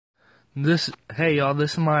Hey y'all,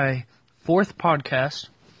 this is my fourth podcast,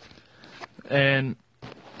 and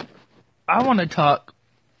I want to talk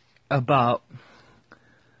about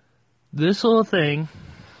this little thing,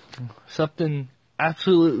 something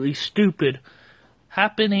absolutely stupid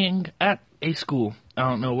happening at a school. I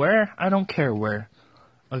don't know where, I don't care where,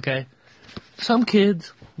 okay? Some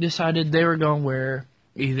kids decided they were going to wear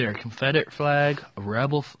either a Confederate flag, a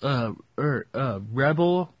rebel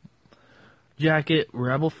jacket,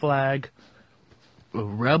 rebel flag, a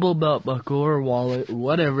rebel belt buckle or wallet,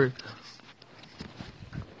 whatever.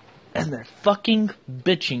 And they're fucking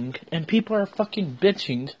bitching, and people are fucking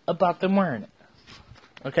bitching about them wearing it.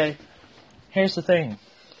 Okay? Here's the thing.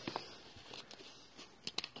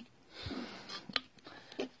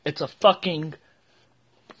 It's a fucking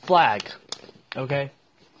flag. Okay?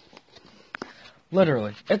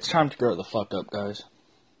 Literally. It's time to grow the fuck up, guys.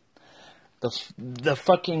 The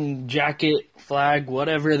fucking jacket, flag,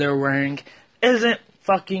 whatever they're wearing isn't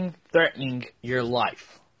fucking threatening your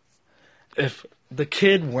life. If the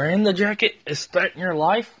kid wearing the jacket is threatening your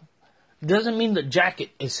life, doesn't mean the jacket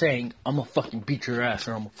is saying, I'm gonna fucking beat your ass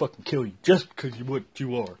or I'm gonna fucking kill you just because you're what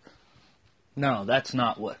you are. No, that's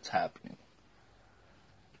not what's happening.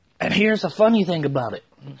 And here's the funny thing about it.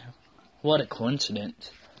 What a coincidence.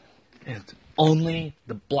 It's only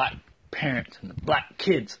the black parents and the black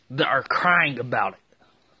kids that are crying about it.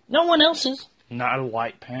 No one else is. Not a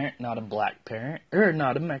white parent, not a black parent, or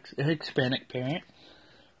not a Hispanic parent.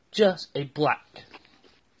 Just a black.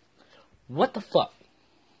 What the fuck?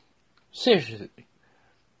 Seriously.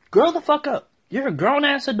 Grow the fuck up. You're a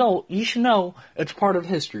grown-ass adult. You should know it's part of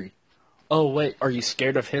history. Oh, wait, are you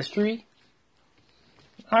scared of history?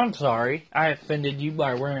 I'm sorry. I offended you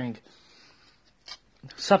by wearing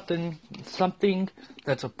something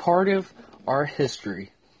that's a part of our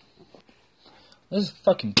history. This is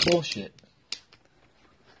fucking bullshit.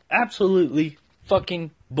 Absolutely fucking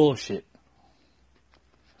bullshit.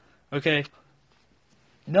 Okay?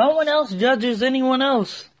 No one else judges anyone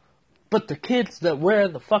else but the kids that wear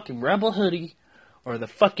the fucking rebel hoodie or the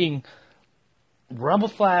fucking rebel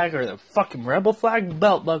flag or the fucking rebel flag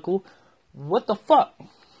belt buckle. What the fuck?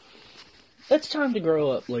 It's time to grow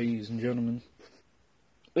up, ladies and gentlemen.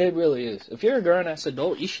 It really is. If you're a grown-ass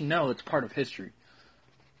adult, you should know it's part of history.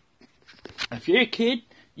 If you're a kid,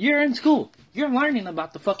 you're in school. You're learning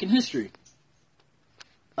about the fucking history.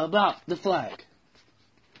 About the flag.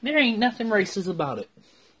 There ain't nothing racist about it.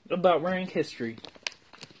 About wearing history.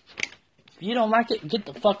 If you don't like it, get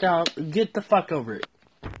the fuck out. Get the fuck over it.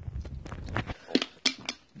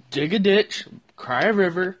 Dig a ditch, cry a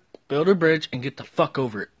river, build a bridge, and get the fuck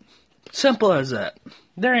over it. Simple as that.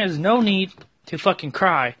 There is no need to fucking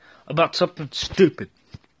cry about something stupid.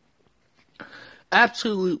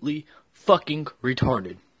 Absolutely fucking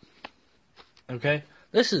retarded. Okay?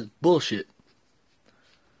 This is bullshit.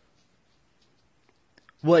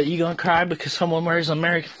 What, you gonna cry because someone wears an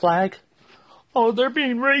American flag? Oh, they're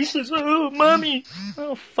being racist. Oh, mommy.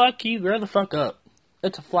 Oh, fuck you. Grow the fuck up.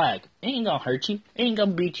 It's a flag. It ain't gonna hurt you. It ain't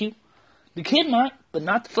gonna beat you. The kid might, but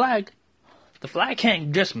not the flag. The flag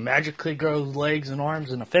can't just magically grow legs and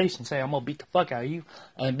arms and a face and say, I'm gonna beat the fuck out of you,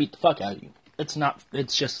 and beat the fuck out of you.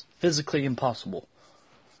 It's just physically impossible.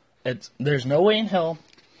 There's no way in hell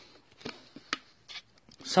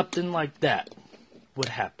something like that would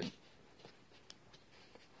happen.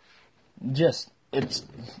 It's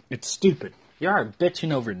stupid. You are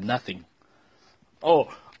bitching over nothing.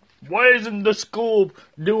 Oh, why isn't the school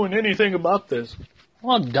doing anything about this?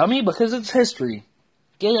 Well, dummy, because it's history.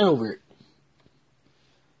 Get over it.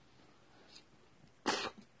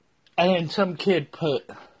 And then some kid put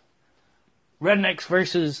rednecks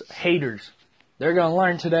versus haters. They're gonna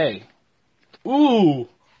learn today. Ooh,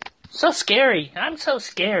 so scary. I'm so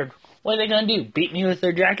scared. What are they gonna do? Beat me with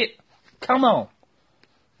their jacket? Come on.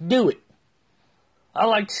 Do it. I'd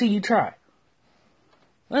like to see you try.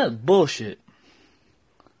 That's bullshit.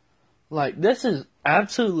 Like, this is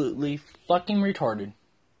absolutely fucking retarded.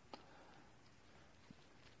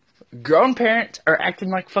 Grown parents are acting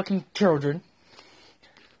like fucking children.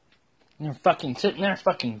 And they're fucking sitting there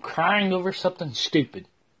fucking crying over something stupid.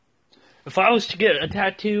 If I was to get a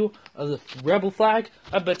tattoo of the rebel flag,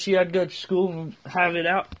 I bet you I'd go to school and have it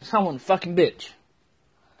out. Someone fucking bitch.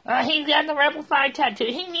 He's got the rebel flag tattoo.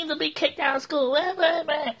 He needs to be kicked out of school.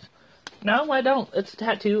 No, I don't. It's a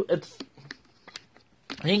tattoo.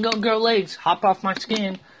 He ain't gonna grow legs, hop off my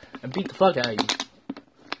skin, and beat the fuck out of you.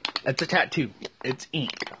 It's a tattoo. It's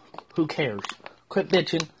ink. Who cares? Quit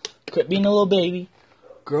bitching. Quit being a little baby.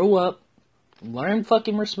 Grow up. Learn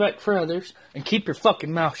fucking respect for others. And keep your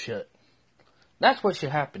fucking mouth shut. That's what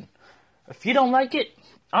should happen. If you don't like it,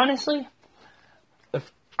 honestly,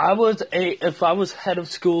 if if I was head of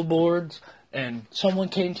school boards and someone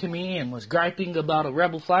came to me and was griping about a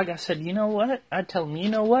rebel flag, I said, you know what? I'd tell them, you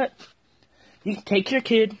know what? You can take your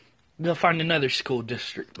kid, go find another school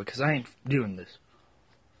district because I ain't doing this.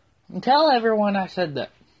 And tell everyone I said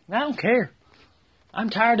that. I don't care. I'm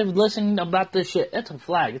tired of listening about this shit. It's a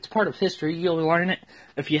flag. It's part of history. You'll learn it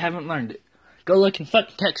if you haven't learned it. Go look in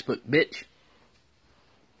fucking textbook, bitch.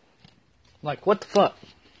 Like, what the fuck?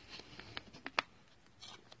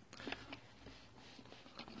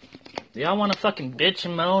 Y'all want to fucking bitch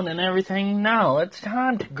and moan and everything? No, it's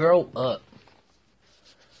time to grow up.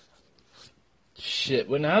 Shit,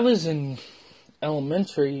 when I was in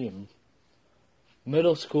elementary and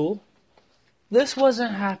middle school, this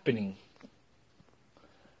wasn't happening.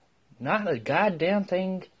 Not a goddamn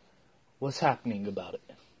thing was happening about it.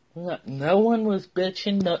 No one was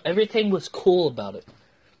bitching. No, everything was cool about it.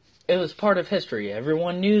 It was part of history.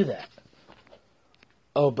 Everyone knew that.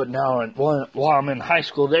 Oh, but now, while I'm in high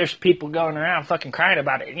school, there's people going around fucking crying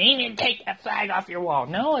about it. You need to take that flag off your wall.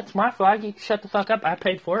 No, it's my flag. You can shut the fuck up. I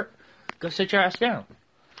paid for it. Go sit your ass down.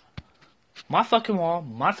 My fucking wall,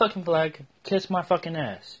 my fucking flag, kiss my fucking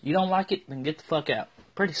ass. You don't like it, then get the fuck out.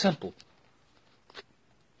 Pretty simple.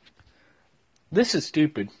 This is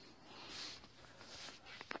stupid.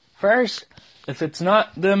 First, if it's not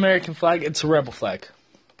the American flag, it's a rebel flag.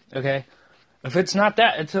 Okay? If it's not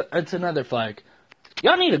that, it's another flag.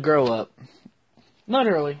 Y'all need to grow up.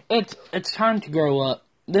 Literally. It's time to grow up.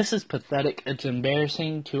 This is pathetic. It's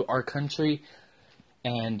embarrassing to our country.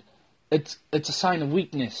 And it's a sign of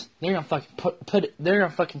weakness. They're gonna fucking they're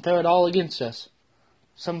gonna fucking throw it all against us.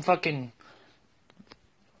 Some fucking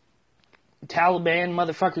Taliban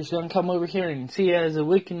motherfucker's gonna come over here and see it as a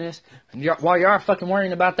weakness. And while y'all are fucking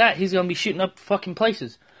worrying about that, he's gonna be shooting up fucking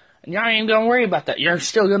places. And y'all ain't gonna worry about that. You're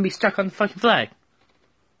still gonna be stuck on the fucking flag.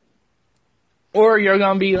 Or you're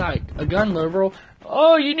gonna be like a gun liberal.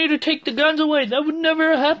 Oh, you need to take the guns away. That would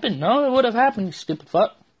never happen. No, it would have happened, you stupid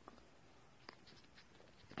fuck.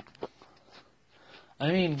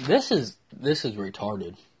 I mean, this is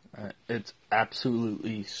retarded. It's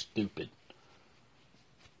absolutely stupid.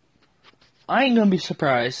 I ain't gonna be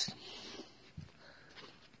surprised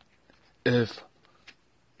if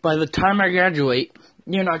by the time I graduate,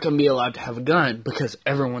 you're not gonna be allowed to have a gun because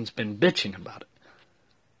everyone's been bitching about it.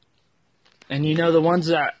 And you know the ones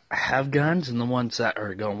that have guns and the ones that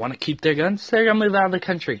are going to want to keep their guns, they're going to move out of the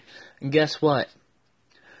country. And guess what?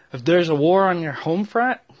 If there's a war on your home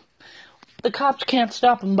front, the cops can't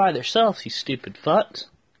stop them by themselves, you stupid fucks.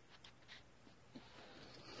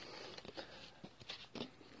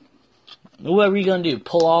 What are we going to do?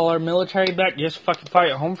 Pull all our military back just fucking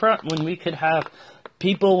fight at home front when we could have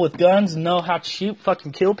people with guns and know how to shoot,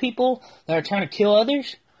 fucking kill people that are trying to kill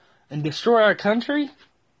others and destroy our country?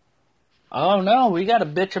 Oh no, we got a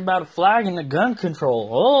bitch about a flag and the gun control.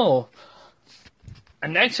 Oh.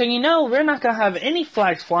 And next thing you know, we're not going to have any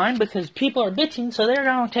flags flying because people are bitching, so they're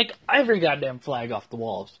going to take every goddamn flag off the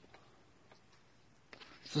walls.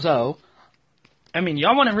 So, I mean,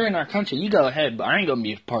 y'all want to ruin our country, you go ahead, but I ain't going to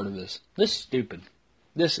be a part of this. This is stupid.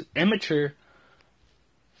 This is immature.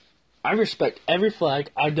 I respect every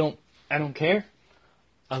flag. I don't care.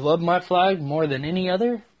 I love my flag more than any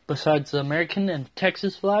other, besides the American and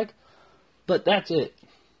Texas flag. But that's it.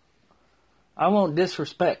 I won't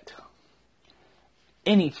disrespect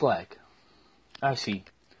any flag I see.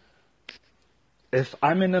 If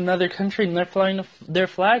I'm in another country and they're flying their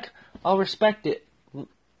flag, I'll respect it.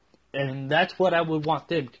 And that's what I would want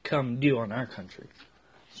them to come do on our country.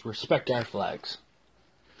 Is respect our flags.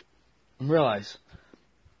 And realize,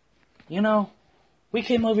 you know, we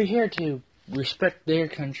came over here to respect their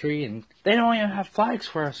country and they don't even have flags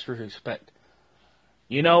for us to respect.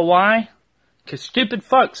 You know why? Because stupid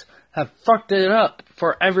fucks have fucked it up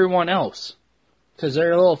for everyone else. Because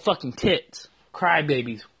they're little fucking tits,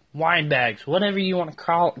 crybabies, wine bags, whatever you want to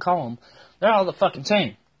call them. They're all the fucking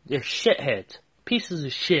same. They're shitheads. Pieces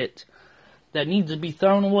of shit that need to be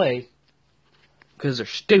thrown away because they're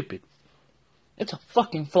stupid. It's a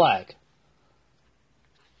fucking flag.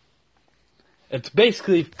 It's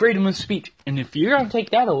basically freedom of speech. And if you're going to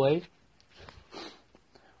take that away,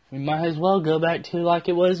 we might as well go back to like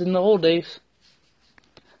it was in the old days.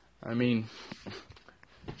 I mean,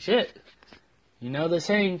 shit. You know the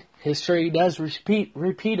saying, history does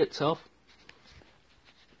repeat itself.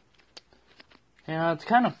 You know, it's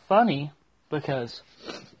kind of funny because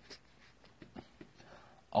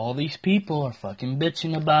all these people are fucking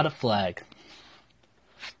bitching about a flag.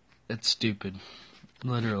 It's stupid.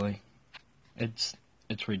 Literally. It's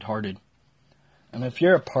retarded. And if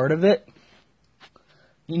you're a part of it,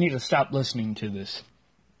 you need to stop listening to this.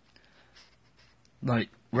 Like,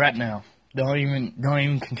 right now. Don't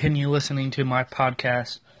even continue listening to my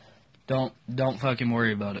podcast. Don't fucking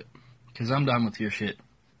worry about it. Because I'm done with your shit.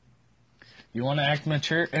 You want to act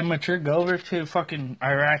immature, go over to fucking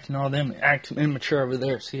Iraq and all them. Act immature over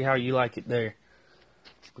there. See how you like it there.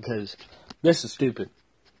 Because this is stupid.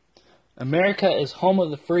 America is home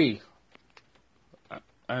of the free.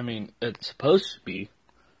 I mean, it's supposed to be.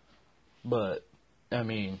 But, I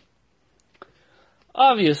mean,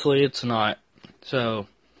 obviously it's not. So,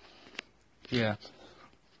 yeah.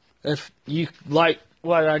 If you like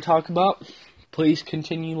what I talk about, please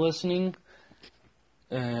continue listening.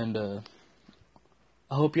 And,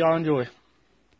 I hope y'all enjoy.